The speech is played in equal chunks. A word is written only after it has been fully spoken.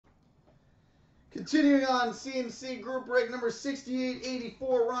Continuing on, CNC group break number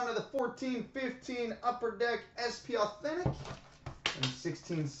 6884. We're on to the 14-15 Upper Deck SP Authentic and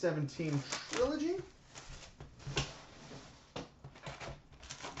 16-17 Trilogy.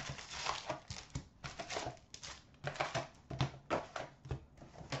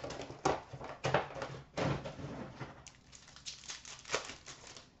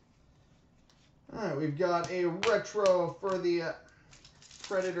 All right, we've got a retro for the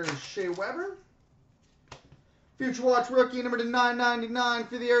Predators, Shea Weber. Future Watch rookie number to 999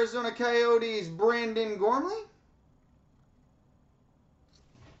 for the Arizona Coyotes, Brandon Gormley.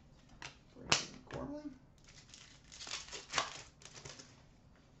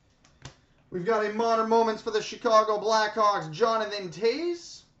 We've got a Modern Moments for the Chicago Blackhawks, Jonathan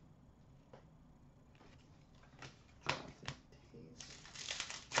Toews.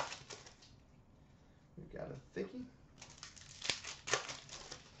 We've got a Thickie.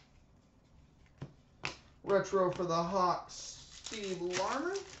 Retro for the Hawks, Steve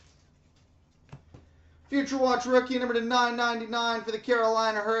Larmer. Future Watch rookie number to 999 for the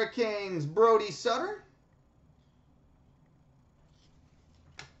Carolina Hurricanes, Brody Sutter.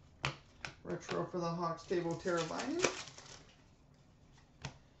 Retro for the Hawks, Teuvo Teravainen.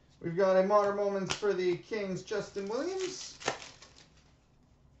 We've got a Modern Moments for the Kings, Justin Williams.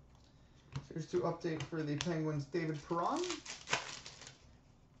 Series 2 update for the Penguins, David Perron.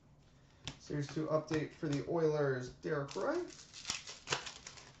 Series 2 update for the Oilers, Derek Roy.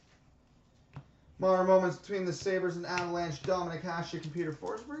 Modern Moments between the Sabres and Avalanche, Dominic Hasek and Peter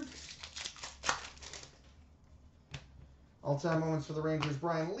Forsberg. All-time moments for the Rangers,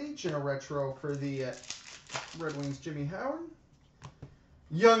 Brian Leetch, and a retro for the Red Wings, Jimmy Howard.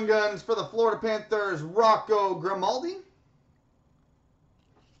 Young Guns for the Florida Panthers, Rocco Grimaldi.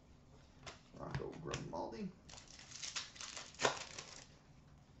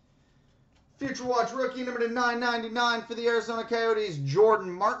 Future Watch rookie number to 999 for the Arizona Coyotes, Jordan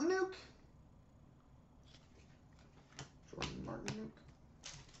Martinook.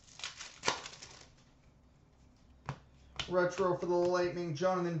 Retro for the Lightning,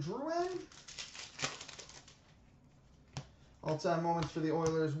 Jonathan Drouin. All-time moments for the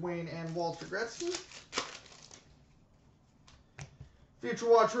Oilers, Wayne and Walter Gretzky. Future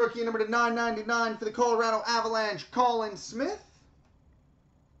Watch rookie number to 999 for the Colorado Avalanche, Colin Smith.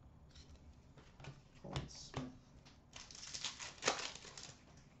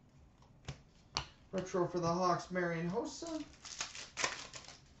 Retro for the Hawks, Marian Hossa.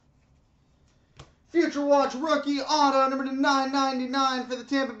 Future Watch rookie auto number to 999 for the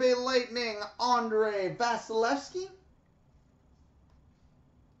Tampa Bay Lightning, Andrei Vasilevskiy.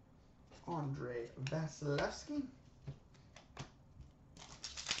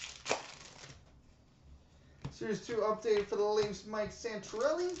 Series 2 update for the Leafs, Mike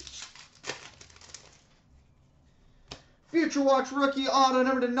Santorelli. Future Watch rookie auto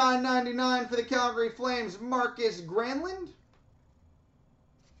number to 999 for the Calgary Flames, Marcus Granlund.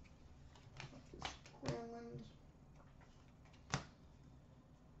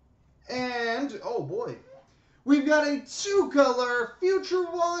 And, oh boy, we've got a 2-color Future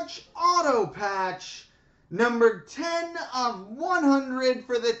Watch auto patch, number 10 of 100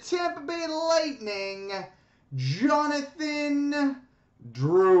 for the Tampa Bay Lightning, Jonathan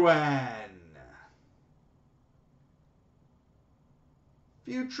Drouin.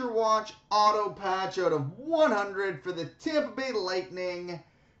 Future Watch auto patch out of 100 for the Tampa Bay Lightning,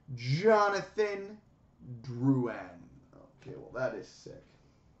 Jonathan Drouin. Okay, well that is sick.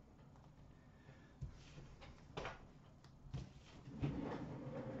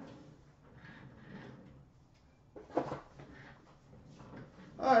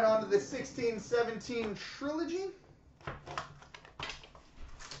 All right, on to the 16-17 Trilogy.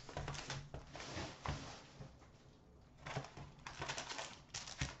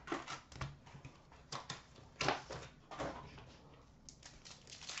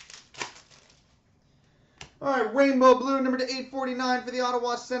 All right, Rainbow Blue, number to 849 for the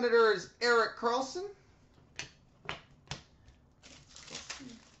Ottawa Senators, Erik Karlsson.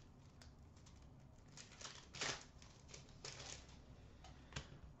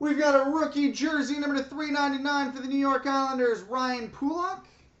 We've got a rookie jersey, number to 399 for the New York Islanders, Ryan Pulock.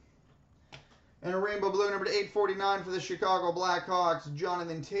 And a Rainbow Blue, number to 849 for the Chicago Blackhawks,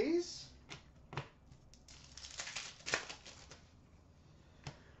 Jonathan Toews.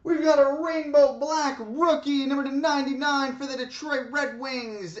 We've got a Rainbow Black rookie, number to 99 for the Detroit Red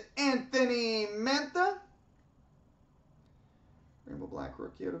Wings, Anthony Mantha. Rainbow Black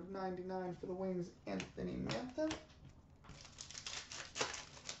rookie out of 99 for the Wings, Anthony Mantha.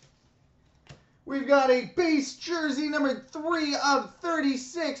 We've got a base jersey number 3 of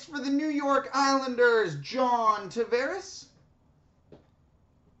 36 for the New York Islanders, John Tavares.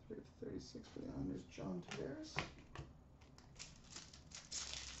 3 of 36 for the Islanders, John Tavares.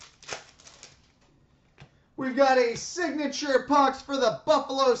 We've got a signature pucks for the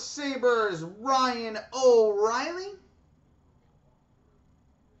Buffalo Sabres, Ryan O'Reilly.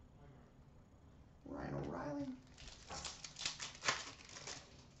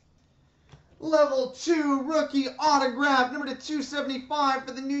 Level 2 rookie autograph, number 275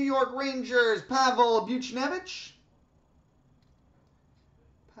 for the New York Rangers, Pavel Buchnevich.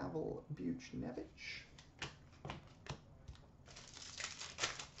 Pavel Buchnevich.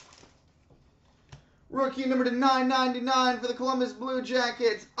 Rookie number 999 for the Columbus Blue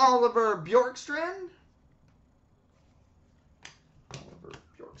Jackets, Oliver Bjorkstrand. Oliver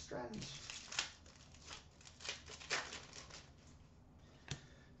Bjorkstrand.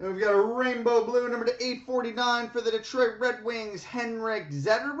 And we've got a rainbow blue, number 849 for the Detroit Red Wings, Henrik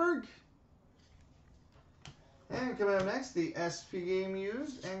Zetterberg. And coming up next, the SP Game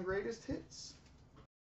Used and Greatest Hits.